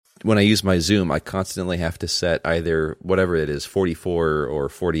when I use my Zoom, I constantly have to set either whatever it is, 44 or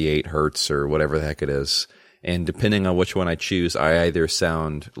 48 hertz or whatever the heck it is. And depending on which one I choose, I either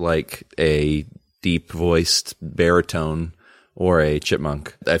sound like a deep-voiced baritone or a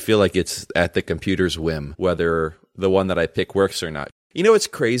chipmunk. I feel like it's at the computer's whim whether the one that I pick works or not. You know what's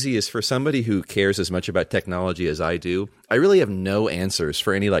crazy is for somebody who cares as much about technology as I do, I really have no answers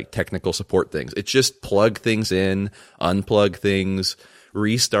for any like technical support things. It's just plug things in, unplug things,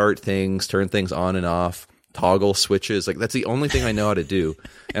 restart things, turn things on and off, toggle switches. Like that's the only thing I know how to do.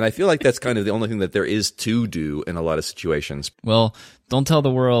 And I feel like that's kind of the only thing that there is to do in a lot of situations. Well, don't tell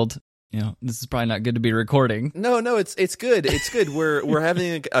the world, this is probably not good to be recording. No, it's good. It's good. We're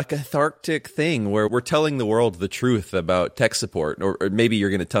having a cathartic thing where we're telling the world the truth about tech support, or maybe you're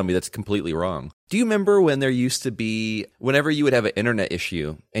going to tell me that's completely wrong. Do you remember when there used to be, whenever you would have an internet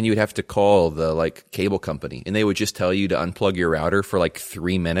issue and you would have to call the like cable company and they would just tell you to unplug your router for like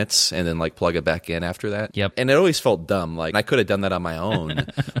 3 minutes and then like plug it back in after that? Yep. And it always felt dumb. Like I could have done that on my own.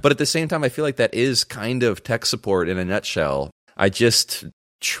 But at the same time, I feel like that is kind of tech support in a nutshell. I just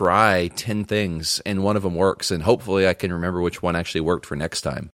try 10 things and one of them works, and hopefully I can remember which one actually worked for next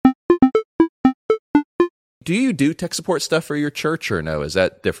time. Do you do tech support stuff for your church or no? Is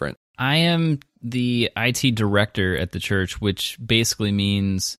that different? I am the IT director at the church, which basically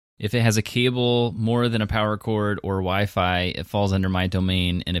means if it has a cable more than a power cord or Wi-Fi, it falls under my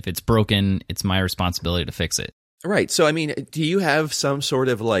domain, and if it's broken, it's my responsibility to fix it. Right. So, I mean, do you have some sort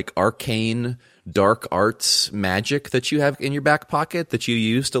of like arcane dark arts magic that you have in your back pocket that you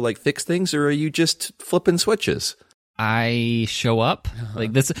use to like fix things, or are you just flipping switches? I show up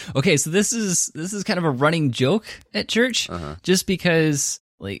like this. Okay, so this is kind of a running joke at church, just because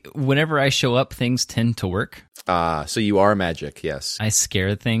like whenever I show up, things tend to work. So you are magic, yes. I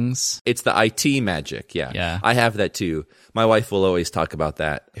scare things. It's the IT magic, yeah. Yeah. I have that too. My wife will always talk about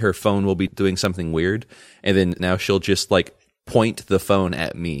that. Her phone will be doing something weird, and then now she'll just like point the phone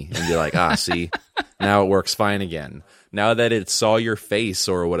at me and be like, see, now it works fine again. Now that it saw your face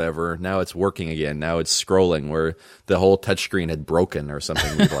or whatever, now it's working again. Now it's scrolling where the whole touchscreen had broken or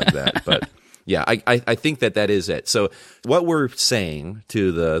something weird like that. But yeah, I think that is it. So what we're saying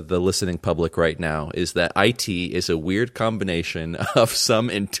to the listening public right now is that IT is a weird combination of some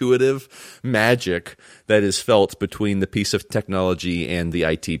intuitive magic that is felt between the piece of technology and the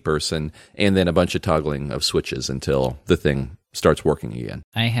IT person, and then a bunch of toggling of switches until the thing starts working again.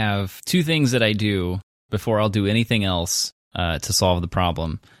 I have 2 things that I do before I'll do anything else to solve the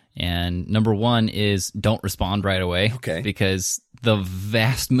problem. And number 1 is don't respond right away. Okay. Because the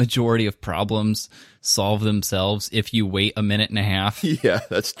vast majority of problems solve themselves if you wait a minute and a half. Yeah,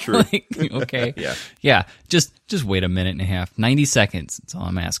 that's true. Like, okay. Yeah. Yeah. Just wait a minute and a half. 90 seconds. That's all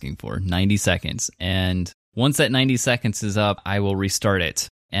I'm asking for. 90 seconds. And once that 90 seconds is up, I will restart it.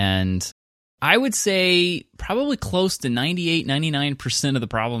 And I would say probably close to 98, 99% of the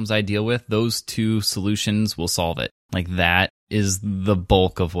problems I deal with, those 2 solutions will solve it. Like that is the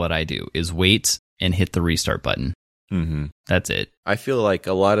bulk of what I do, is wait and hit the restart button. Mm-hmm. That's it. I feel like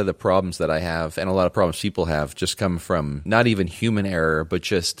a lot of the problems that I have and a lot of problems people have just come from not even human error, but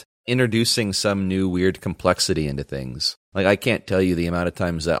just introducing some new weird complexity into things. Like I can't tell you the amount of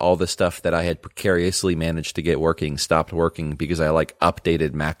times that all the stuff that I had precariously managed to get working stopped working because I like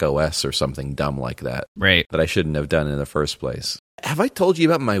updated Mac OS or something dumb like that. Right. That I shouldn't have done in the first place. Have I told you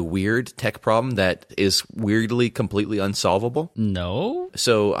about my weird tech problem that is weirdly completely unsolvable? No.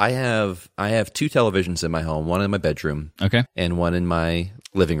 So I have 2 televisions in my home, one in my bedroom, Okay. and one in my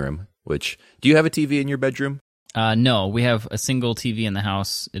living room. Which, do you have a TV in your bedroom? No, we have a single TV in the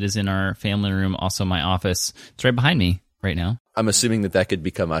house. It is in our family room, also my office. It's right behind me right now. I'm assuming that could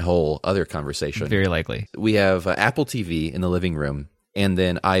become a whole other conversation. Very likely. We have Apple TV in the living room, and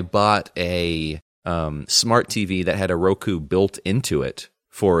then I bought a smart TV that had a Roku built into it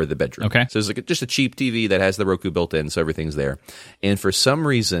for the bedroom. Okay. So it's like just a cheap TV that has the Roku built in, so everything's there. And for some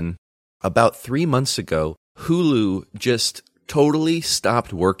reason, about 3 months ago, Hulu just totally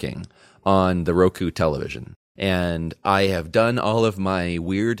stopped working on the Roku television. And I have done all of my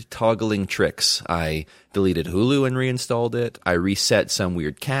weird toggling tricks. I deleted Hulu and reinstalled it. I reset some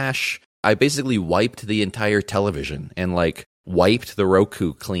weird cache. I basically wiped the entire television and wiped the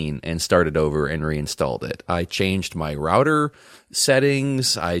Roku clean and started over and reinstalled it. I changed my router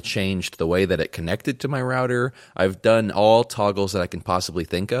settings. I changed the way that it connected to my router. I've done all toggles that I can possibly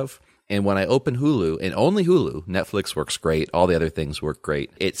think of. And when I open Hulu, and only Hulu, Netflix works great. All the other things work great.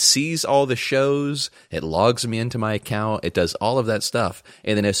 It sees all the shows. It logs me into my account. It does all of that stuff.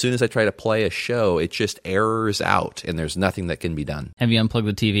 And then as soon as I try to play a show, it just errors out, and there's nothing that can be done. Have you unplugged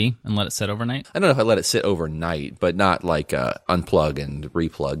the TV and let it sit overnight? I don't know if I let it sit overnight, but not like a unplug and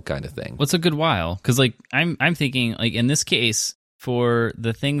replug kind of thing. What's a good while? Because like I'm thinking, like in this case, for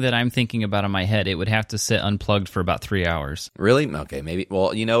the thing that I'm thinking about in my head, it would have to sit unplugged for about 3 hours. Really? Okay, maybe.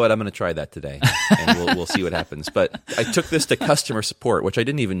 Well, you know what? I'm going to try that today, and we'll see what happens. But I took this to customer support, which I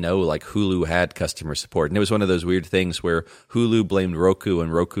didn't even know like Hulu had customer support. And it was one of those weird things where Hulu blamed Roku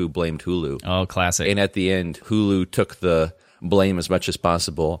and Roku blamed Hulu. Oh, classic. And at the end, Hulu took the blame as much as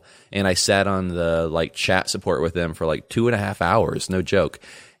possible. And I sat on the like chat support with them for like 2.5 hours, no joke.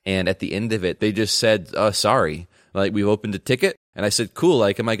 And at the end of it, they just said, sorry, like we've opened a ticket. And I said, cool,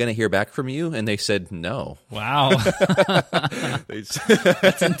 like, am I going to hear back from you? And they said, no. Wow.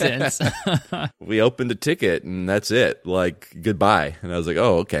 That's intense. We opened a ticket and that's it. Like, goodbye. And I was like,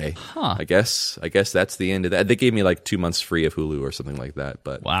 oh, okay. Huh. I guess that's the end of that. They gave me like 2 months free of Hulu or something like that.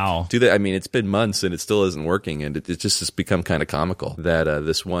 But wow. I mean, it's been months and it still isn't working. And it just has become kind of comical that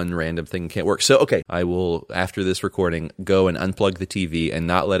this one random thing can't work. So, okay, I will, after this recording, go and unplug the TV and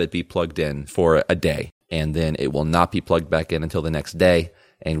not let it be plugged in for a day. And then it will not be plugged back in until the next day,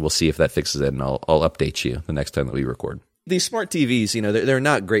 and we'll see if that fixes it, and I'll update you the next time that we record. These smart TVs, you know, they're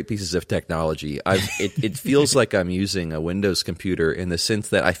not great pieces of technology. It feels like I'm using a Windows computer in the sense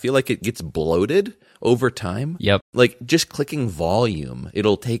that I feel like it gets bloated over time. Yep. Like just clicking volume,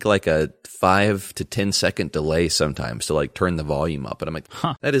 it'll take like a 5 to 10 second delay sometimes to like turn the volume up. And I'm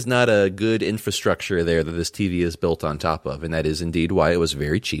like, that is not a good infrastructure there that this TV is built on top of. And that is indeed why it was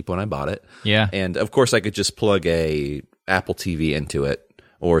very cheap when I bought it. Yeah. And of course I could just plug a Apple TV into it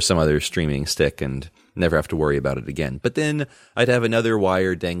or some other streaming stick and never have to worry about it again. But then I'd have another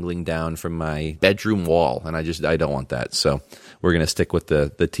wire dangling down from my bedroom wall, and I don't want that. So we're going to stick with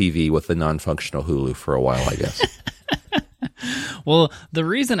the TV with the non-functional Hulu for a while, I guess. Well, the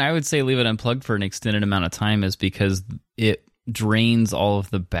reason I would say leave it unplugged for an extended amount of time is because it drains all of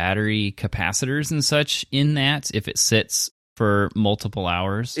the battery capacitors and such in that if it sits for multiple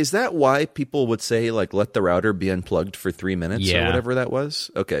hours. Is that why people would say, like, let the router be unplugged for 3 minutes or whatever that was?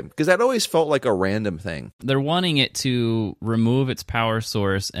 Okay, because that always felt like a random thing. They're wanting it to remove its power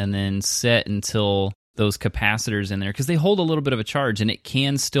source and then set until those capacitors in there, because they hold a little bit of a charge, and it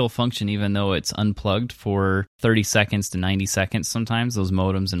can still function even though it's unplugged for 30 seconds to 90 seconds sometimes. Those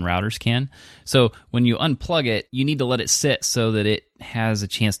modems and routers can. So when you unplug it, you need to let it sit so that it has a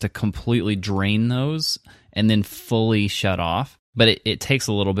chance to completely drain those and then fully shut off. But it takes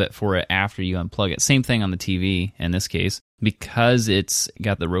a little bit for it after you unplug it. Same thing on the TV in this case. Because it's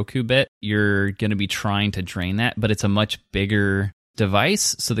got the Roku bit, you're going to be trying to drain that, but it's a much bigger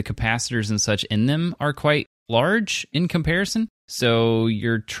device, so the capacitors and such in them are quite large in comparison. So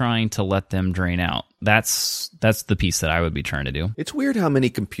you're trying to let them drain out. That's the piece that I would be trying to do. It's weird how many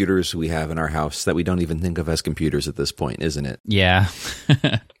computers we have in our house that we don't even think of as computers at this point, isn't it? Yeah.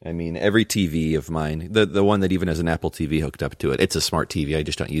 I mean, every TV of mine, the one that even has an Apple TV hooked up to it, it's a smart TV. I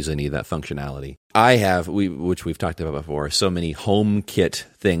just don't use any of that functionality. I have, which we've talked about before, so many HomeKit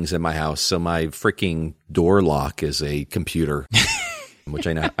things in my house. So my freaking door lock is a computer. Which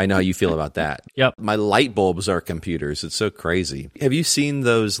I know how you feel about that. Yep. My light bulbs are computers. It's so crazy. Have you seen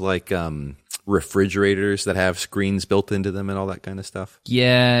those like refrigerators that have screens built into them and all that kind of stuff?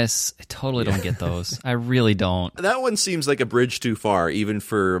 Yes. I totally don't get those. I really don't. That one seems like a bridge too far, even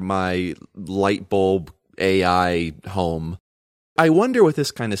for my light bulb AI home. I wonder with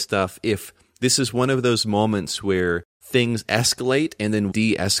this kind of stuff if this is one of those moments where things escalate and then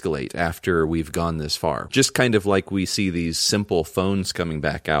de-escalate after we've gone this far. Just kind of like we see these simple phones coming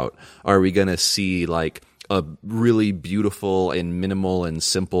back out. Are we going to see like a really beautiful and minimal and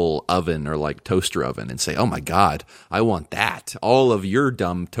simple oven or like toaster oven and say, oh my God, I want that. All of your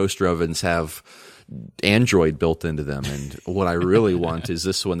dumb toaster ovens have Android built into them, and what I really want is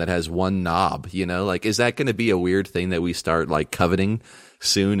this one that has one knob, you know? Like, is that going to be a weird thing that we start like coveting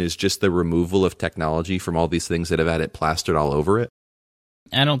soon, is just the removal of technology from all these things that have had it plastered all over it?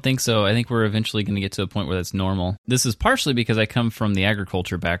 I don't think so. I think we're eventually going to get to a point where that's normal. This is partially because I come from the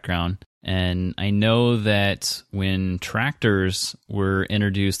agriculture background, and I know that when tractors were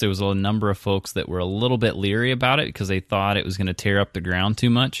introduced, there was a number of folks that were a little bit leery about it because they thought it was going to tear up the ground too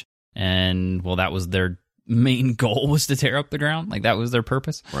much. And, well, that was their main goal, was to tear up the ground. Like, that was their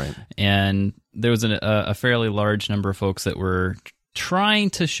purpose. Right. And there was a fairly large number of folks that were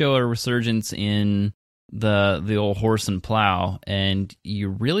trying to show a resurgence in the old horse and plow, and you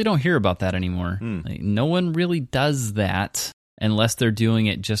really don't hear about that anymore. Like, no one really does that unless they're doing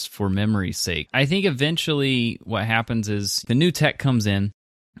it just for memory's sake. I think eventually what happens is the new tech comes in.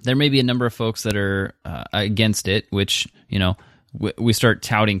 There may be a number of folks that are against it, which, we start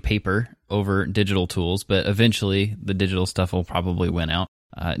touting paper over digital tools, but eventually the digital stuff will probably win out,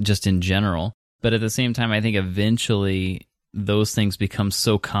 just in general. But at the same time, I think eventually those things become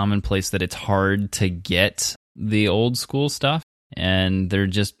so commonplace that it's hard to get the old school stuff, and there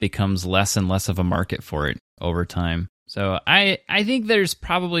just becomes less and less of a market for it over time. So I think there's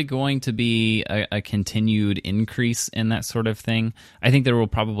probably going to be a continued increase in that sort of thing. I think there will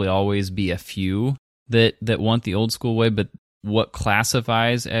probably always be a few that want the old school way, but what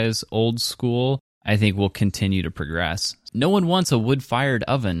classifies as old school, I think will continue to progress. No one wants a wood-fired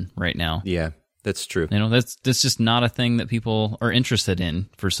oven right now. Yeah, that's true. That's just not a thing that people are interested in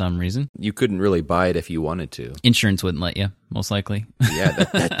for some reason. You couldn't really buy it if you wanted to. Insurance wouldn't let you, most likely. Yeah,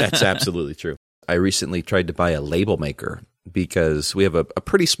 that's absolutely true. I recently tried to buy a label maker because we have a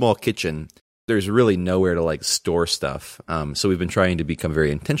pretty small kitchen. There's really nowhere to store stuff. So we've been trying to become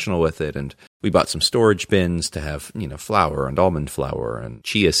very intentional with it. And we bought some storage bins to have, flour and almond flour and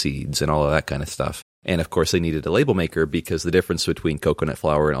chia seeds and all of that kind of stuff. And of course, they needed a label maker because the difference between coconut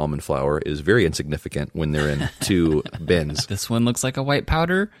flour and almond flour is very insignificant when they're in two bins. This one looks like a white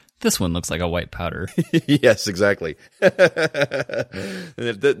powder. This one looks like a white powder. Yes, exactly.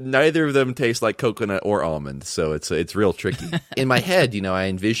 Neither of them taste like coconut or almond, so it's real tricky. In my head, I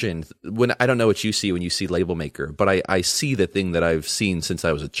envisioned I don't know what you see when you see label maker, but I see the thing that I've seen since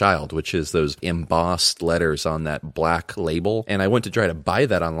I was a child, which is those embossed letters on that black label. And I went to try to buy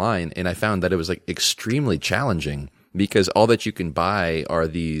that online, and I found that it was extremely challenging because all that you can buy are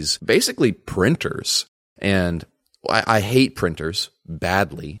these basically printers. And I hate printers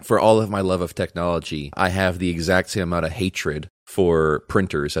badly. For all of my love of technology, I have the exact same amount of hatred for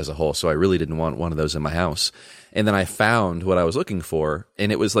printers as a whole, so I really didn't want one of those in my house. And then I found what I was looking for,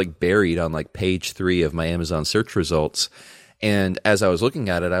 and it was buried on page 3 of my Amazon search results. And as I was looking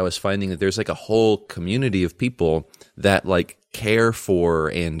at it, I was finding that there's a whole community of people that care for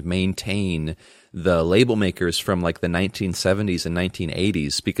and maintain the label makers from the 1970s and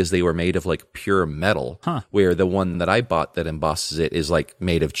 1980s because they were made of pure metal, where the one that I bought that embosses it is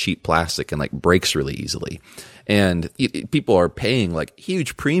made of cheap plastic and breaks really easily. And people are paying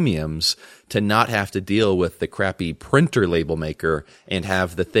huge premiums to not have to deal with the crappy printer label maker and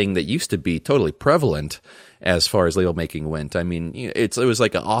have the thing that used to be totally prevalent as far as label making went. I mean, it was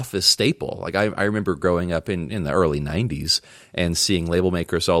like an office staple. I remember growing up in the early 90s and seeing label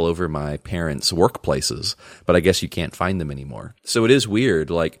makers all over my parents' workplaces, but I guess you can't find them anymore. So it is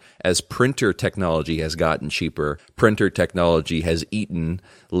weird, as printer technology has gotten cheaper, printer technology has eaten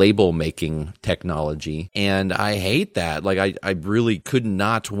label making technology, and I hate that. I really could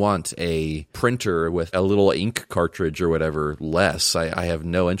not want a printer with a little ink cartridge or whatever less. I have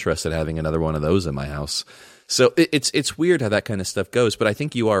no interest in having another one of those in my house. So it's weird how that kind of stuff goes, but I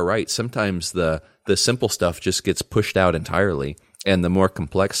think you are right. Sometimes the simple stuff just gets pushed out entirely, and the more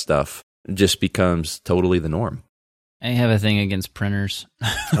complex stuff just becomes totally the norm. I have a thing against printers.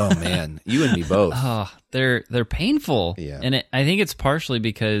 Oh man, you and me both. Oh, they're painful. Yeah. And I think it's partially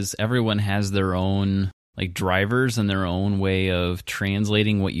because everyone has their own drivers and their own way of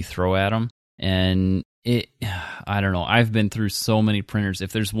translating what you throw at them. And I don't know. I've been through so many printers.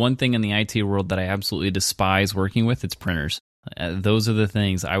 If there's one thing in the IT world that I absolutely despise working with, it's printers. Those are the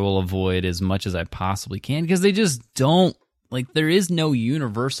things I will avoid as much as I possibly can because they just don't, there is no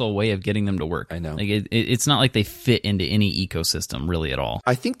universal way of getting them to work. I know. It's not like they fit into any ecosystem really at all.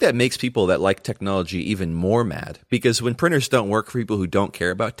 I think that makes people that like technology even more mad because when printers don't work for people who don't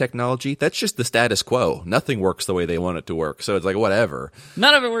care about technology, that's just the status quo. Nothing works the way they want it to work. So it's whatever.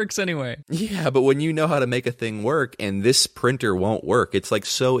 None of it works anyway. Yeah, but when you know how to make a thing work and this printer won't work, it's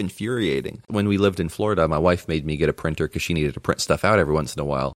so infuriating. When we lived in Florida, my wife made me get a printer because she needed to print stuff out every once in a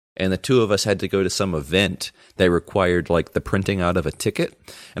while. And the two of us had to go to some event that required the printing out of a ticket.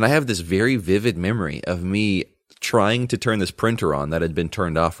 And I have this very vivid memory of me trying to turn this printer on that had been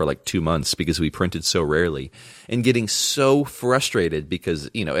turned off for 2 months because we printed so rarely and getting so frustrated because,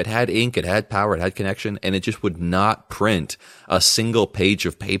 it had ink, it had power, it had connection, and it just would not print a single page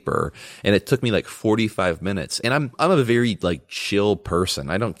of paper. And it took me 45 minutes. And I'm a very chill person.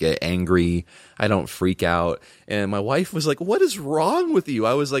 I don't get angry. I don't freak out. And my wife was what is wrong with you?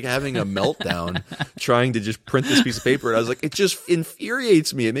 I was having a meltdown trying to just print this piece of paper. And I was it just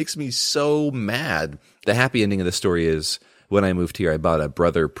infuriates me. It makes me so mad. The happy ending of the story is when I moved here, I bought a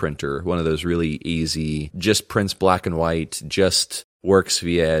Brother printer, one of those really easy, just prints black and white, just works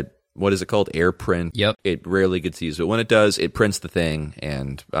via, what is it called? AirPrint. Yep. It rarely gets used, but when it does, it prints the thing,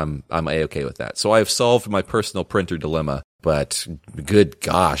 and I'm A-okay with that. So I've solved my personal printer dilemma but good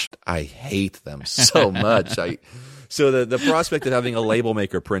gosh, I hate them so much. So the prospect of having a label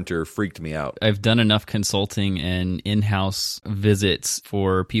maker printer freaked me out. I've done enough consulting and in-house visits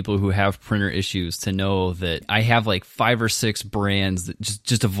for people who have printer issues to know that I have like 5 or 6 brands that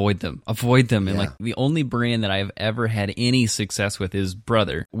just avoid them. And like the only brand that I've ever had any success with is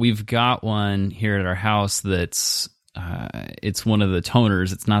Brother. We've got one here at our house that's it's one of the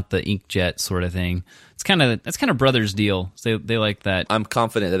toners. It's not the inkjet sort of thing. That's kind of Brother's deal. So they like that. I'm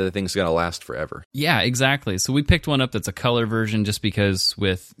confident that the thing's going to last forever. Yeah, exactly. So we picked one up that's a color version just because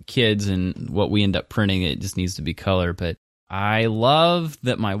with kids and what we end up printing, it just needs to be color. But I love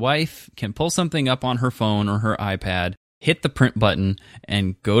that my wife can pull something up on her phone or her iPad, hit the print button,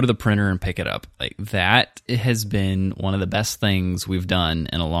 and go to the printer and pick it up. Like that has been one of the best things we've done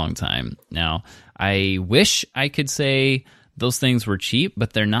in a long time. Now, I wish I could say those things were cheap,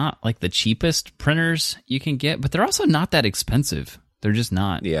 but they're not like the cheapest printers you can get, but they're also not that expensive. They're just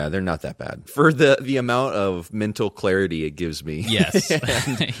not. Yeah, they're not that bad. For the amount of mental clarity it gives me. Yes.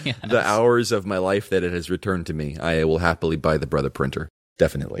 Yes. The hours of my life that it has returned to me, I will happily buy the Brother printer.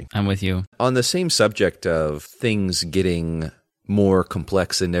 Definitely. I'm with you. On the same subject of things getting more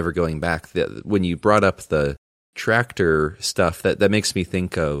complex and never going back, when you brought up the tractor stuff, that makes me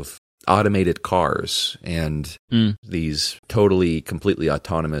think of automated cars and these completely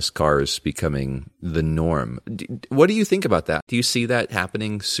autonomous cars becoming the norm. What do you think about that? Do you see that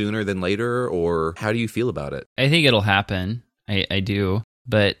happening sooner than later, or how do you feel about it? I think it'll happen. I do.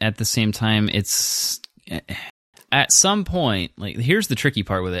 But at the same time, it's at some point, like here's the tricky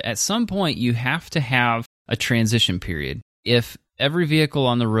part with it. At some point, you have to have a transition period. If every vehicle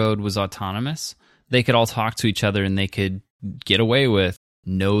on the road was autonomous, they could all talk to each other and they could get away with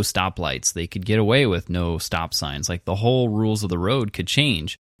no stoplights. They could get away with no stop signs. Like the whole rules of the road could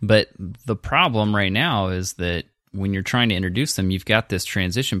change. But the problem right now is that when you're trying to introduce them, you've got this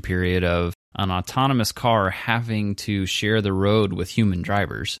transition period of an autonomous car having to share the road with human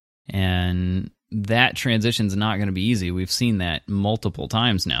drivers. And that transition's not going to be easy. We've seen that multiple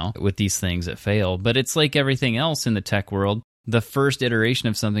times now with these things that fail. But it's like everything else in the tech world. The first iteration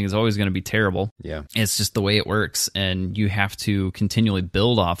of something is always going to be terrible. Yeah. It's just the way it works, and you have to continually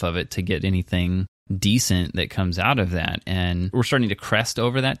build off of it to get anything decent that comes out of that. And we're starting to crest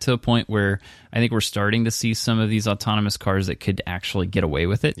over that to a point where I think we're starting to see some of these autonomous cars that could actually get away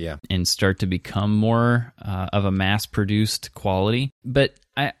with it and start to become more of a mass-produced quality. But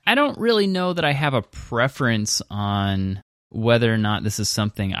I don't really know that I have a preference on whether or not this is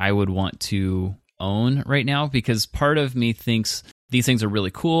something I would want to own right now, because part of me thinks these things are really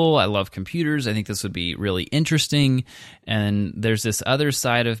cool. I love computers. I think this would be really interesting. And there's this other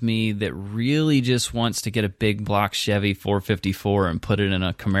side of me that really just wants to get a big block Chevy 454 and put it in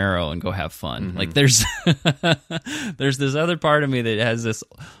a Camaro and go have fun. Mm-hmm. Like there's this other part of me that has this,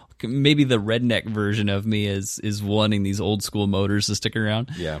 maybe the redneck version of me is wanting these old school motors to stick around.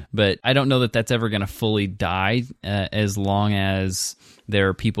 Yeah. But I don't know that that's ever going to fully die as long as there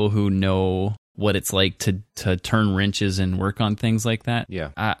are people who know what it's like to turn wrenches and work on things like that.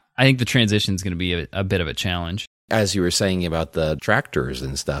 Yeah. I think the transition is going to be a bit of a challenge. As you were saying about the tractors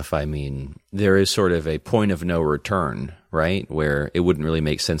and stuff, I mean, there is sort of a point of no return, right? Where it wouldn't really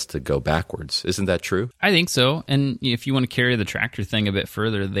make sense to go backwards. Isn't that true? I think so. And if you want to carry the tractor thing a bit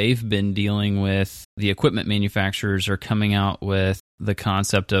further, they've been dealing with, the equipment manufacturers are coming out with the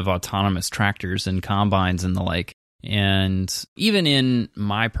concept of autonomous tractors and combines and the like. And even in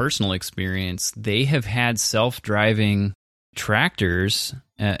my personal experience, they have had self-driving tractors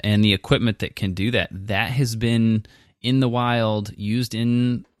and the equipment that can do that. That has been in the wild, used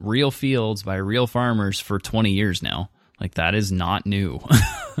in real fields by real farmers for 20 years now. Like, that is not new.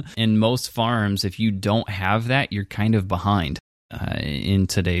 In most farms, if you don't have that, you're kind of behind in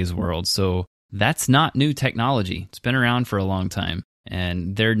today's world. So that's not new technology. It's been around for a long time.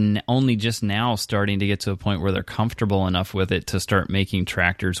 And they're only just now starting to get to a point where they're comfortable enough with it to start making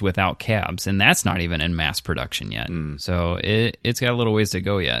tractors without cabs. And that's not even in mass production yet. So it's got a little ways to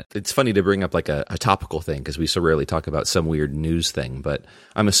go yet. It's funny to bring up like a topical thing because we so rarely talk about some weird news thing. But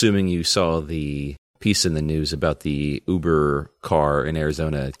I'm assuming you saw the piece in the news about the Uber car in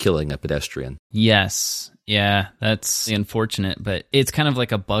Arizona killing a pedestrian. Yes. Yeah, that's unfortunate. But it's kind of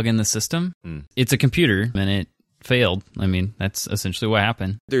like a bug in the system. It's a computer and it failed. I mean, that's essentially what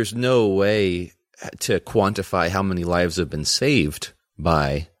happened. There's no way to quantify how many lives have been saved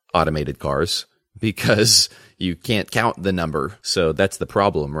by automated cars because you can't count the number. So that's the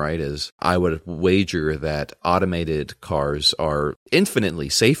problem, right? Is I would wager that automated cars are infinitely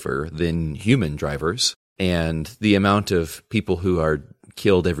safer than human drivers. And the amount of people who are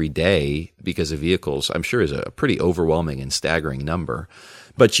killed every day because of vehicles, I'm sure is a pretty overwhelming and staggering number.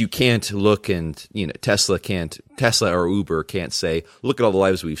 But you can't look and, Tesla or Uber can't say, look at all the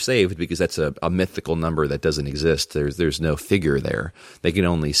lives we've saved, because that's a mythical number that doesn't exist. There's no figure there. They can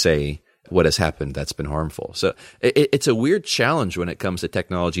only say what has happened that's been harmful. So it's a weird challenge when it comes to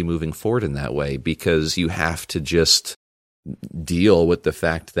technology moving forward in that way, because you have to just deal with the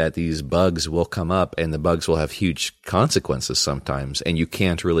fact that these bugs will come up and the bugs will have huge consequences sometimes, and you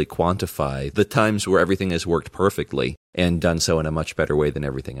can't really quantify the times where everything has worked perfectly and done so in a much better way than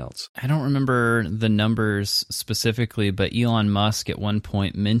everything else. I don't remember the numbers specifically, but Elon Musk at one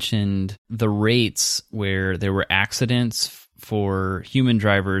point mentioned the rates where there were accidents for human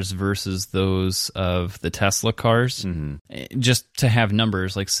drivers versus those of the Tesla cars. Mm-hmm. Just to have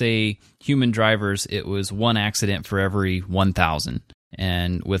numbers, like say human drivers, it was one accident for every 1,000.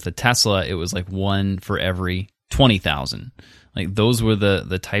 And with a Tesla, it was like one for every 20,000. Like those were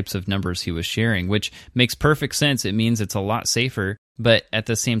the types of numbers he was sharing, which makes perfect sense. It means it's a lot safer. But at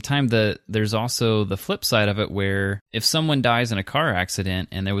the same time, there's also the flip side of it, where if someone dies in a car accident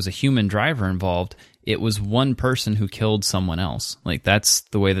and there was a human driver involved, it was one person who killed someone else. Like that's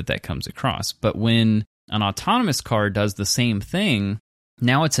the way that comes across. But when an autonomous car does the same thing,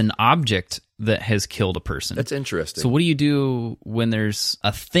 now it's an object that has killed a person. That's interesting. So what do you do when there's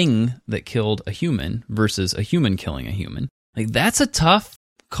a thing that killed a human versus a human killing a human? Like that's a tough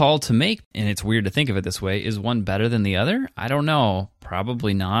call to make, and it's weird to think of it this way. Is one better than the other? I don't know.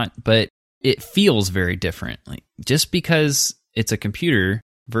 Probably not, but it feels very different. Like just because it's a computer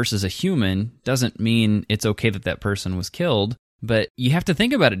versus a human doesn't mean it's okay that person was killed. But you have to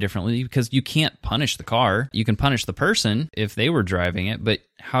think about it differently, because you can't punish the car. You can punish the person if they were driving it, but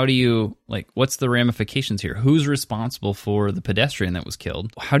how do you, what's the ramifications here? Who's responsible for the pedestrian that was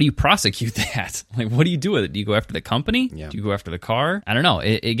killed? How do you prosecute that? What do you do with it? Do you go after the company? Yeah. Do you go after the car? I don't know.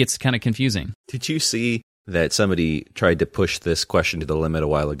 It gets kind of confusing. Did you see that somebody tried to push this question to the limit a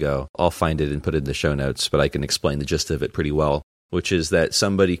while ago? I'll find it and put it in the show notes, but I can explain the gist of it pretty well, which is that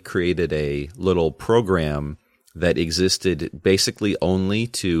somebody created a little program that existed basically only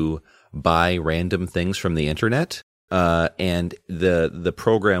to buy random things from the internet. And the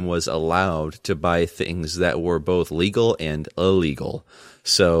program was allowed to buy things that were both legal and illegal.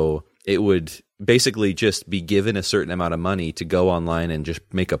 So it would basically just be given a certain amount of money to go online and just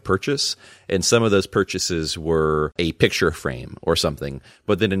make a purchase. And some of those purchases were a picture frame or something.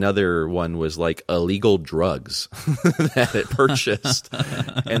 But then another one was like illegal drugs that it purchased.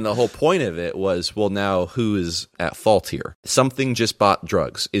 And the whole point of it was, well, now who is at fault here? Something just bought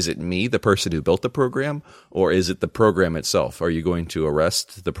drugs. Is it me, the person who built the program? Or is it the program itself? Are you going to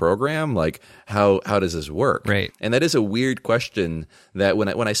arrest the program? How does this work? Right. And that is a weird question that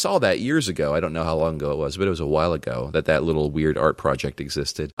when I saw that years ago, I don't know how long ago it was, but it was a while ago that little weird art project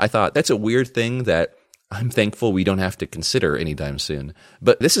existed. I thought that's a weird thing that I'm thankful we don't have to consider anytime soon.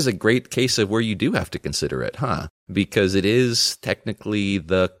 But this is a great case of where you do have to consider it, huh? Because it is technically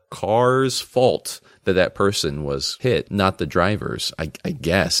the car's fault that person was hit, not the driver's. I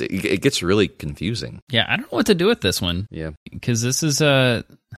guess it gets really confusing. Yeah, I don't know what to do with this one. Yeah, because this is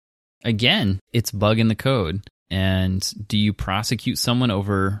again, it's bug in the code. And do you prosecute someone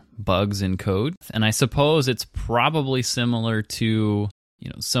over bugs in code? And I suppose it's probably similar to,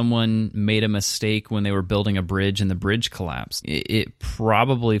 someone made a mistake when they were building a bridge and the bridge collapsed. It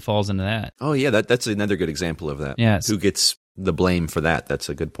probably falls into that. Oh, yeah, that's another good example of that. Yes. Who gets the blame for that? That's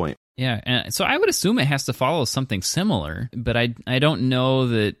a good point. Yeah, and so I would assume it has to follow something similar, but I don't know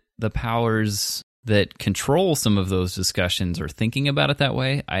that the powers that control some of those discussions are thinking about it that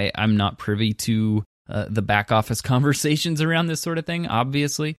way. I'm not privy to the back office conversations around this sort of thing,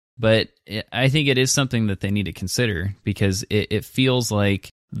 obviously. But I think it is something that they need to consider, because it feels like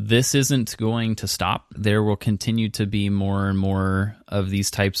this isn't going to stop. There will continue to be more and more of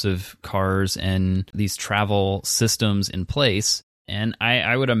these types of cars and these travel systems in place. And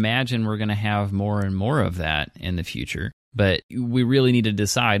I would imagine we're going to have more and more of that in the future. But we really need to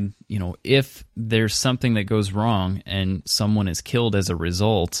decide, if there's something that goes wrong and someone is killed as a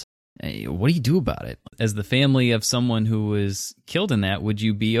result, what do you do about it? As the family of someone who was killed in that, would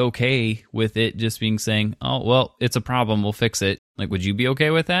you be okay with it just being saying, oh, well, it's a problem, we'll fix it? Would you be okay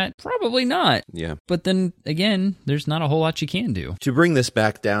with that? Probably not. Yeah. But then again, there's not a whole lot you can do. To bring this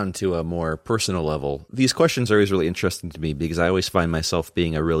back down to a more personal level, these questions are always really interesting to me, because I always find myself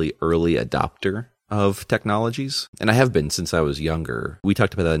being a really early adopter of technologies. And I have been since I was younger. We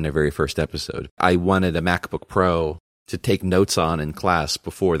talked about that in our very first episode. I wanted a MacBook Pro to take notes on in class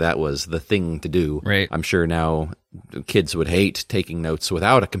before that was the thing to do. Right. I'm sure now kids would hate taking notes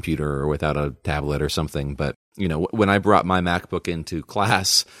without a computer or without a tablet or something. But, when I brought my MacBook into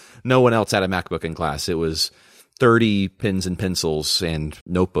class, no one else had a MacBook in class. It was 30 pens and pencils and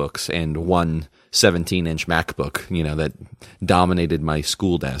notebooks and one 17-inch MacBook, that dominated my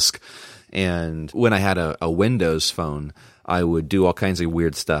school desk. And when I had a Windows phone, I would do all kinds of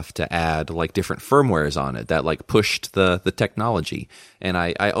weird stuff to add like different firmwares on it that like pushed the technology. And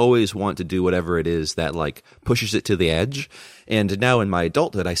I always want to do whatever it is that like pushes it to the edge. And now in my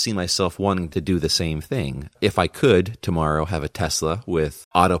adulthood, I see myself wanting to do the same thing. If I could tomorrow have a Tesla with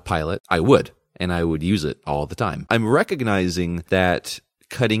autopilot, I would. And I would use it all the time. I'm recognizing that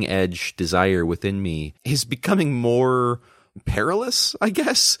cutting edge desire within me is becoming more perilous, I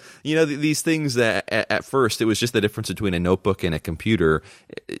guess. These things that at first it was just the difference between a notebook and a computer.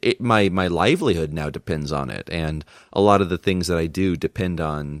 My livelihood now depends on it. And a lot of the things that I do depend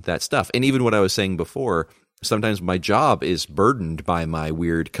on that stuff. And even what I was saying before, sometimes my job is burdened by my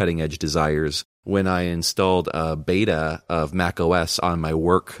weird cutting edge desires. When I installed a beta of macOS on my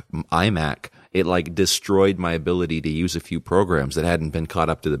work iMac, it like destroyed my ability to use a few programs that hadn't been caught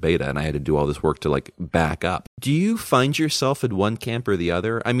up to the beta, and I had to do all this work to like back up. Do you find yourself in one camp or the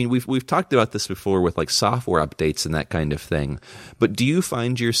other? I mean, we've talked about this before with like software updates and that kind of thing, but do you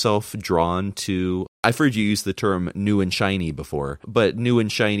find yourself drawn to, I've heard you use the term new and shiny before, but new and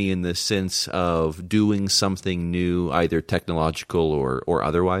shiny in the sense of doing something new, either technological or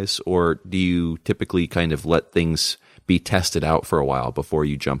otherwise, or do you typically kind of let things be tested out for a while before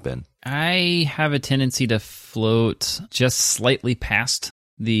you jump in? I have a tendency to float just slightly past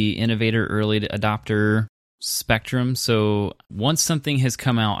the innovator early adopter spectrum. So once something has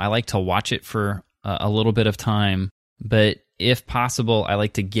come out, I like to watch it for a little bit of time. But if possible, I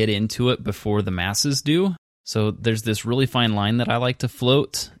like to get into it before the masses do. So there's this really fine line that I like to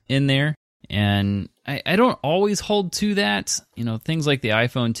float in there. And I don't always hold to that. Things like the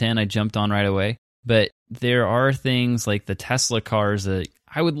iPhone 10, I jumped on right away. But there are things like the Tesla cars that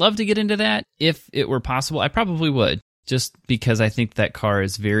I would love to get into that. If it were possible, I probably would, just because I think that car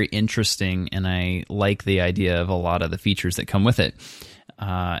is very interesting and I like the idea of a lot of the features that come with it.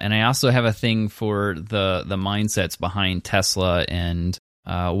 And I also have a thing for the mindsets behind Tesla and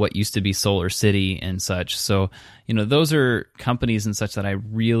what used to be Solar City and such. So, those are companies and such that I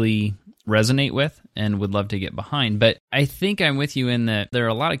really resonate with and would love to get behind. But I think I'm with you in that there are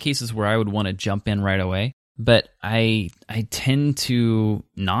a lot of cases where I would want to jump in right away. But I tend to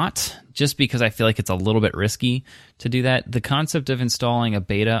not, just because I feel like it's a little bit risky to do that. The concept of installing a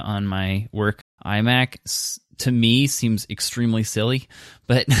beta on my work iMac, to me, seems extremely silly,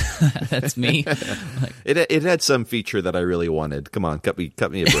 but that's me. It had some feature that I really wanted. Come on, cut me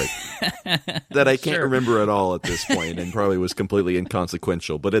a break. That I can't remember at all at this point, and probably was completely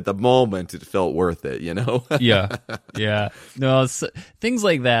inconsequential. But at the moment, it felt worth it. Yeah. No, things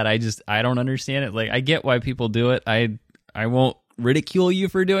like that. I don't understand it. Like, I get why people do it. I won't ridicule you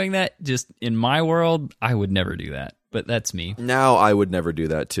for doing that. Just in my world, I would never do that. But that's me. Now I would never do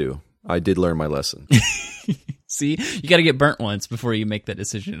that too. I did learn my lesson. See, you got to get burnt once before you make that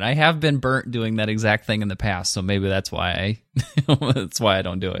decision. And I have been burnt doing that exact thing in the past, so maybe that's why I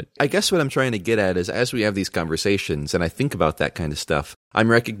don't do it. I guess what I'm trying to get at is, as we have these conversations and I think about that kind of stuff, I'm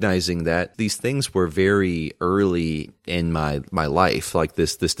recognizing that these things were very early in my life, like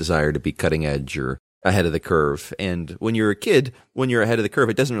this desire to be cutting edge or ahead of the curve. And when you're a kid, when you're ahead of the curve,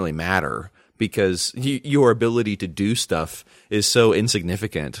 it doesn't really matter, because your ability to do stuff is so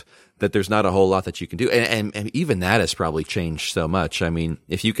insignificant that there's not a whole lot that you can do. And even that has probably changed so much. I mean,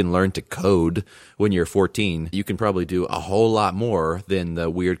 if you can learn to code when you're 14, you can probably do a whole lot more than the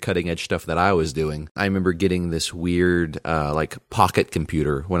weird cutting edge stuff that I was doing. I remember getting this weird like pocket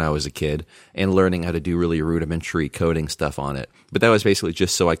computer when I was a kid and learning how to do really rudimentary coding stuff on it. But that was basically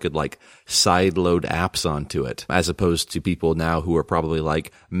just so I could like side load apps onto it, as opposed to people now who are probably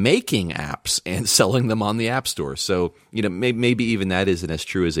like making apps and selling them on the App Store. So, maybe even that isn't as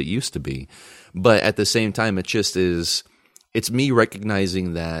true as it used to be. But at the same time, it's me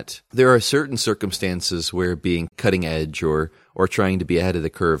recognizing that there are certain circumstances where being cutting edge or trying to be ahead of the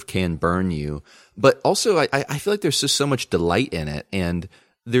curve can burn you. But also, I feel like there's just so much delight in it. And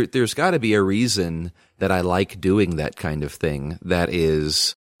there's got to be a reason that I like doing that kind of thing that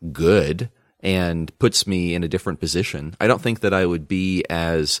is good and puts me in a different position. I don't think that I would be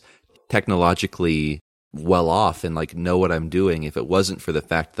as technologically well off and like know what I'm doing if it wasn't for the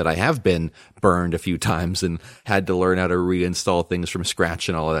fact that I have been burned a few times and had to learn how to reinstall things from scratch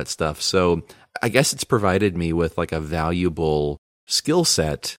and all of that stuff. So I guess it's provided me with like a valuable skill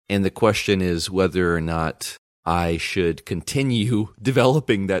set. And the question is whether or not I should continue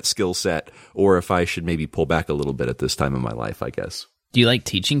developing that skill set, or if I should maybe pull back a little bit at this time in my life, I guess. Do you like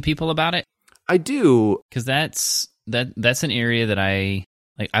teaching people about it? I do. Because that's an area that I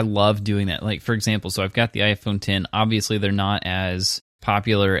love doing that. Like, for example, so I've got the iPhone 10. Obviously, they're not as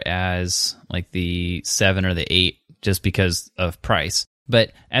popular as like the 7 or the 8 just because of price.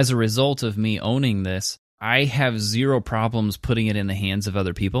 But as a result of me owning this, I have zero problems putting it in the hands of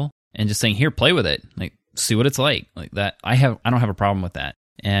other people and just saying, here, play with it. Like, see what it's like that. I don't have a problem with that.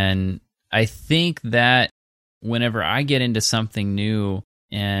 And I think that whenever I get into something new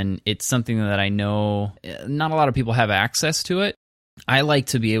and it's something that I know not a lot of people have access to it, I like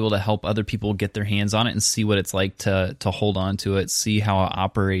to be able to help other people get their hands on it and see what it's like to hold on to it, see how it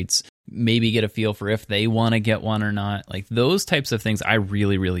operates, maybe get a feel for if they want to get one or not. Like those types of things I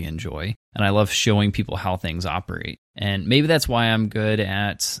really, really enjoy. And I love showing people how things operate. And maybe that's why I'm good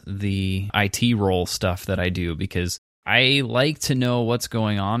at the IT role stuff that I do, because I like to know what's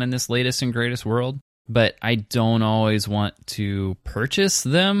going on in this latest and greatest world, but I don't always want to purchase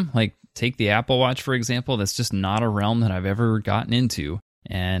them. Like take the Apple Watch, for example. That's just not a realm that I've ever gotten into.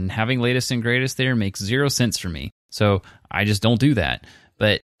 And having latest and greatest there makes zero sense for me. So I just don't do that.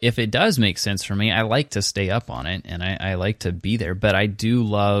 But if it does make sense for me, I like to stay up on it and I like to be there. But I do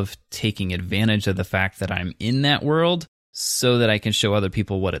love taking advantage of the fact that I'm in that world so that I can show other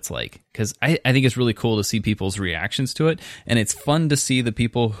people what it's like. Because I think it's really cool to see people's reactions to it. And it's fun to see the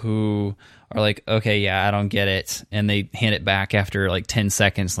people who are like, okay, yeah, I don't get it. And they hand it back after like 10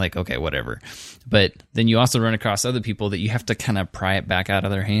 seconds, like, okay, whatever. But then you also run across other people that you have to kind of pry it back out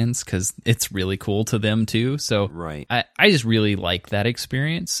of their hands because it's really cool to them too. So right. I just really like that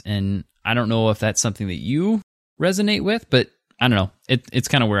experience. And I don't know if that's something that you resonate with, but I don't know. It's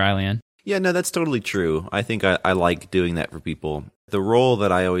kind of where I land. Yeah, no, that's totally true. I think I like doing that for people. The role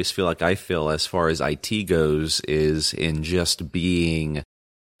that I always feel like I fill as far as IT goes is in just being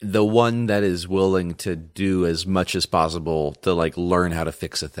the one that is willing to do as much as possible to like learn how to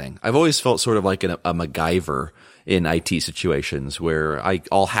fix a thing. I've always felt sort of like a MacGyver in IT situations where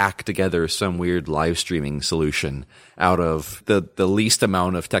I'll hack together some weird live streaming solution out of the least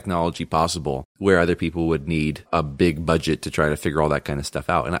amount of technology possible, where other people would need a big budget to try to figure all that kind of stuff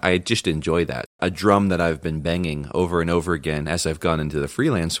out. And I just enjoy that. A drum that I've been banging over and over again as I've gone into the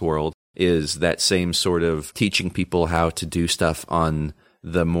freelance world is that same sort of teaching people how to do stuff on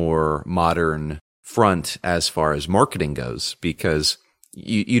the more modern front as far as marketing goes, because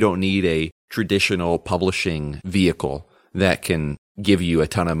you don't need a traditional publishing vehicle that can give you a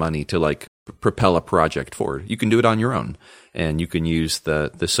ton of money to like propel a project forward. You can do it on your own, and you can use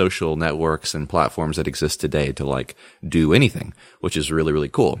the social networks and platforms that exist today to like do anything, which is really, really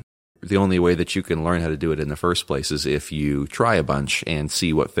cool. The only way that you can learn how to do it in the first place is if you try a bunch and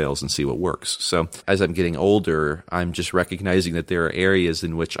see what fails and see what works. So as I'm getting older, I'm just recognizing that there are areas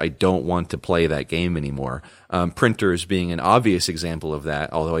in which I don't want to play that game anymore. Printers being an obvious example of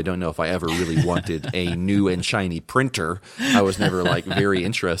that, although I don't know if I ever really wanted a new and shiny printer. I was never like very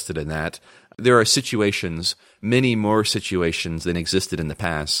interested in that. There are situations, many more situations than existed in the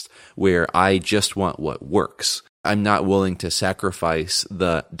past, where I just want what works. I'm not willing to sacrifice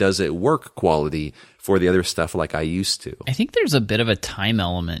the does it work quality for the other stuff like I used to. I think there's a bit of a time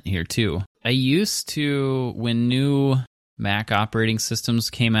element here too. I used to, when new Mac operating systems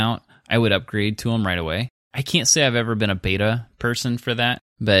came out, I would upgrade to them right away. I can't say I've ever been a beta person for that,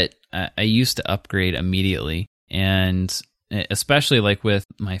 but I used to upgrade immediately. And especially like with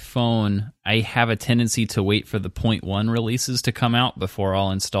my phone, I have a tendency to wait for the 0.1 releases to come out before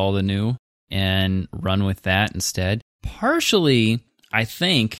I'll install the new and run with that instead. Partially, I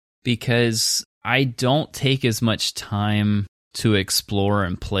think, because I don't take as much time to explore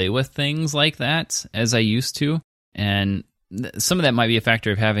and play with things like that as I used to. And some of that might be a factor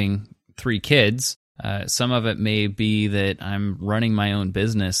of having 3 kids. Some of it may be that I'm running my own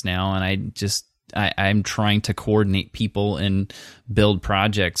business now, and I'm trying to coordinate people and build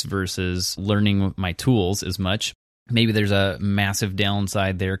projects versus learning my tools as much. Maybe there's a massive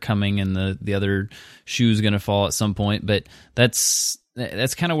downside there coming, and the other shoe's going to fall at some point. But that's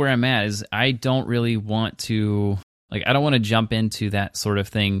kind of where I'm at. Is I don't really want to I don't want to jump into that sort of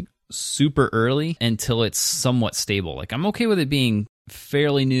thing super early until it's somewhat stable. Like I'm okay with it being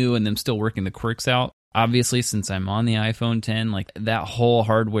fairly new and them still working the quirks out. Obviously, since I'm on the iPhone 10, like that whole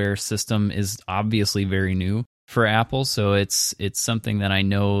hardware system is obviously very new for Apple. So it's something that I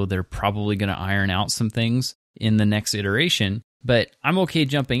know they're probably going to iron out some things in the next iteration, but I'm okay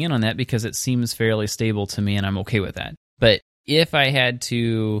jumping in on that because it seems fairly stable to me and I'm okay with that. But if I had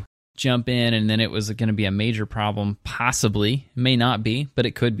to jump in and then it was going to be a major problem. Possibly, may not be, but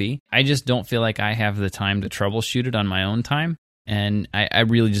it could be. I just don't feel like I have the time to troubleshoot it on my own time. And I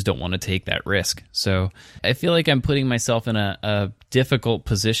really just don't want to take that risk. So I feel like I'm putting myself in a difficult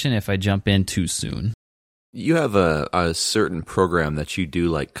position if I jump in too soon. You have a certain program that you do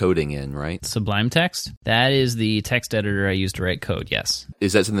like coding in, right? Sublime Text? That is the text editor I use to write code, yes.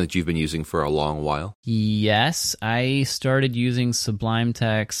 Is that something that you've been using for a long while? Yes, I started using Sublime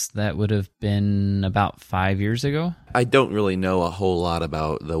Text, that would have been about 5 years ago. I don't really know a whole lot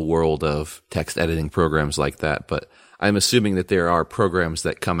about the world of text editing programs like that, but I'm assuming that there are programs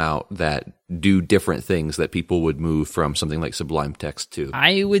that come out that do different things that people would move from something like Sublime Text to.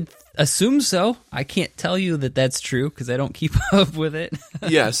 I would assume so. I can't tell you that that's true because I don't keep up with it.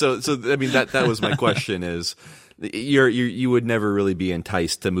 Yeah, so I mean that was my question is you would never really be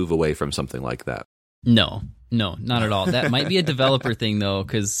enticed to move away from something like that. No, not at all. That might be a developer thing though,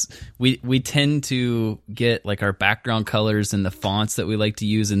 because we tend to get like our background colors and the fonts that we like to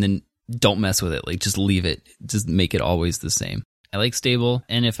use, and then don't mess with it. Like just leave it. Just make it always the same. I like stable,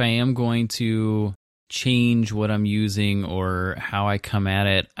 and if I am going to change what I'm using or how I come at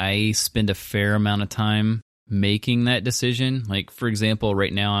it, I spend a fair amount of time making that decision. Like for example,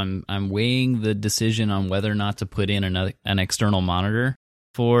 right now I'm weighing the decision on whether or not to put in an external monitor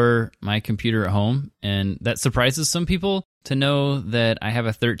for my computer at home, and that surprises some people to know that I have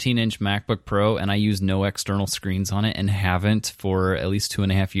a 13-inch MacBook Pro and I use no external screens on it and haven't for at least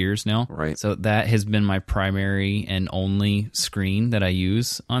 2.5 years now. Right. So that has been my primary and only screen that I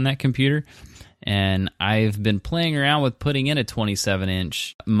use on that computer. And I've been playing around with putting in a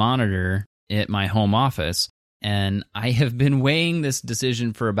 27-inch monitor at my home office. And I have been weighing this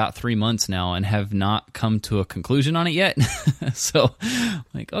decision for about 3 months now and have not come to a conclusion on it yet. So,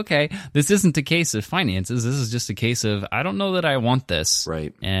 like, okay, this isn't a case of finances. This is just a case of, I don't know that I want this.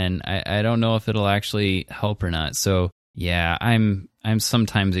 Right. And I don't know if it'll actually help or not. So, yeah, I'm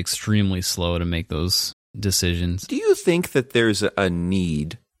sometimes extremely slow to make those decisions. Do you think that there's a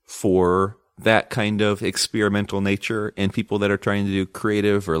need for that kind of experimental nature in people that are trying to do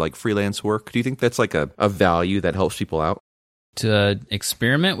creative or like freelance work? Do you think that's like a value that helps people out? To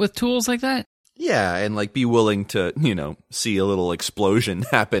experiment with tools like that? Yeah, and like be willing to, see a little explosion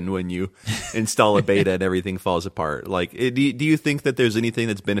happen when you install a beta and everything falls apart. Like, do you think that there's anything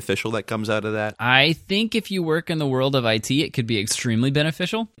that's beneficial that comes out of that? I think if you work in the world of IT, it could be extremely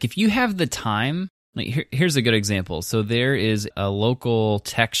beneficial. If you have the time, like here's a good example. So there is a local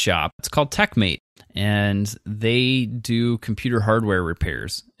tech shop. It's called TechMate, and they do computer hardware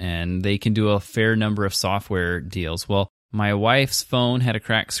repairs, and they can do a fair number of software deals. Well, my wife's phone had a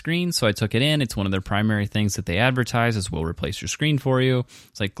cracked screen, so I took it in. It's one of their primary things that they advertise is we'll replace your screen for you.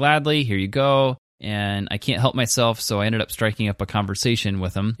 It's like, gladly, here you go. And I can't help myself, so I ended up striking up a conversation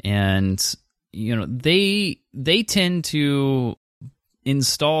with them. And, they tend to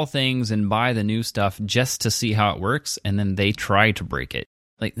install things and buy the new stuff just to see how it works, and then they try to break it.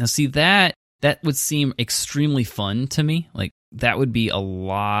 Like, now see, that would seem extremely fun to me. Like, there would be a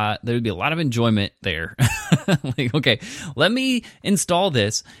lot of enjoyment there. Like, okay, let me install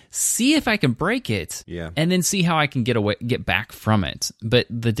this, see if I can break it, and then see how I can get back from it. But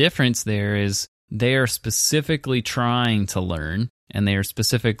the difference there is they are specifically trying to learn, and they are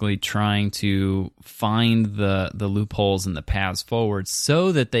specifically trying to find the loopholes and the paths forward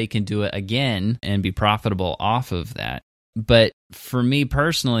so that they can do it again and be profitable off of that. But for me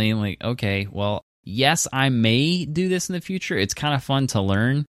personally, like, okay, well, yes, I may do this in the future. It's kind of fun to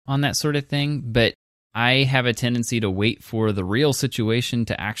learn on that sort of thing, but I have a tendency to wait for the real situation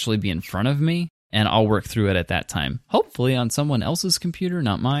to actually be in front of me, and I'll work through it at that time. Hopefully on someone else's computer,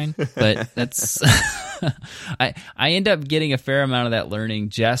 not mine, but that's... I end up getting a fair amount of that learning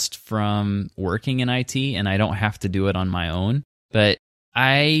just from working in IT, and I don't have to do it on my own. But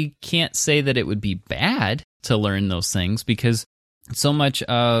I can't say that it would be bad to learn those things, because so much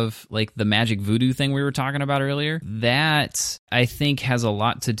of like the magic voodoo thing we were talking about earlier, that I think has a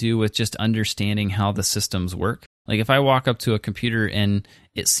lot to do with just understanding how the systems work. Like if I walk up to a computer and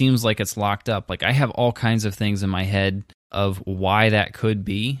it seems like it's locked up, like I have all kinds of things in my head of why that could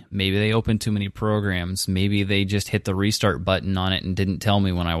be. Maybe they opened too many programs. Maybe they just hit the restart button on it and didn't tell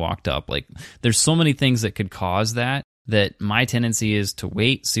me when I walked up. Like there's so many things that could cause that my tendency is to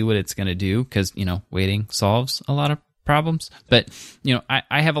wait, see what it's going to do, because, waiting solves a lot of problems. But,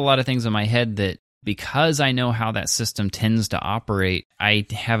 I have a lot of things in my head that because I know how that system tends to operate, I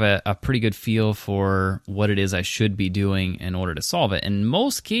have a pretty good feel for what it is I should be doing in order to solve it. In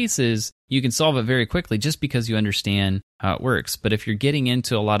most cases, you can solve it very quickly just because you understand how it works. But if you're getting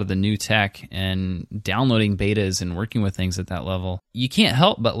into a lot of the new tech and downloading betas and working with things at that level, you can't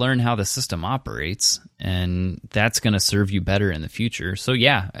help but learn how the system operates, and that's going to serve you better in the future. So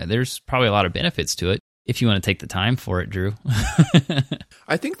yeah, there's probably a lot of benefits to it if you want to take the time for it, Drew.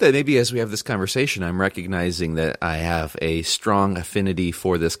 I think that maybe as we have this conversation, I'm recognizing that I have a strong affinity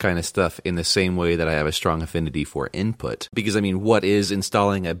for this kind of stuff in the same way that I have a strong affinity for input. Because, I mean, what is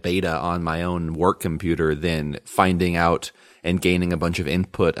installing a beta on my own work computer than finding out and gaining a bunch of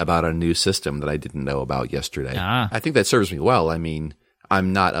input about a new system that I didn't know about yesterday? I think that serves me well. I mean,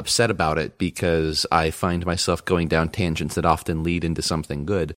 I'm not upset about it because I find myself going down tangents that often lead into something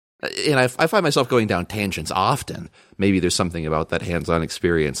good. And I find myself going down tangents often. Maybe there's something about that hands-on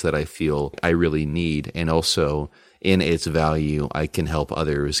experience that I feel I really need. And also, in its value, I can help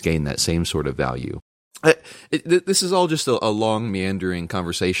others gain that same sort of value. This is all just a long, meandering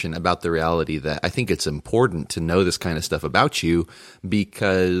conversation about the reality that I think it's important to know this kind of stuff about you,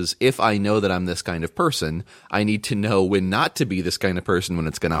 because if I know that I'm this kind of person, I need to know when not to be this kind of person when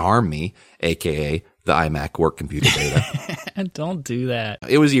it's going to harm me, aka the iMac work computer beta. Don't do that.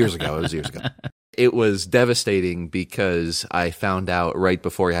 It was years ago. It was devastating because I found out right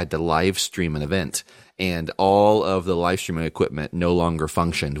before I had to live stream an event, and all of the live streaming equipment no longer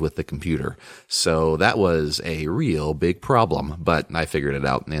functioned with the computer. So that was a real big problem, but I figured it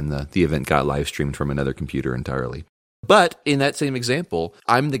out, and the event got live streamed from another computer entirely. But in that same example,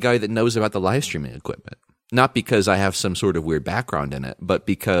 I'm the guy that knows about the live streaming equipment. Not because I have some sort of weird background in it, but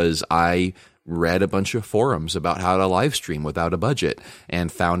because I read a bunch of forums about how to live stream without a budget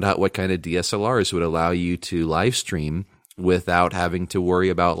and found out what kind of DSLRs would allow you to live stream without having to worry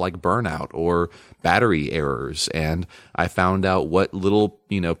about like burnout or battery errors. And I found out what little,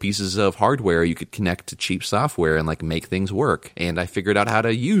 pieces of hardware you could connect to cheap software and like make things work. And I figured out how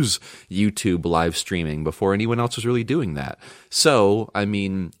to use YouTube live streaming before anyone else was really doing that. So, I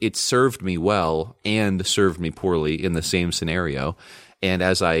mean, it served me well and served me poorly in the same scenario. And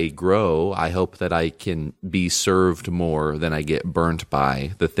as I grow, I hope that I can be served more than I get burnt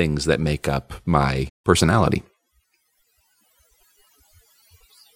by the things that make up my personality.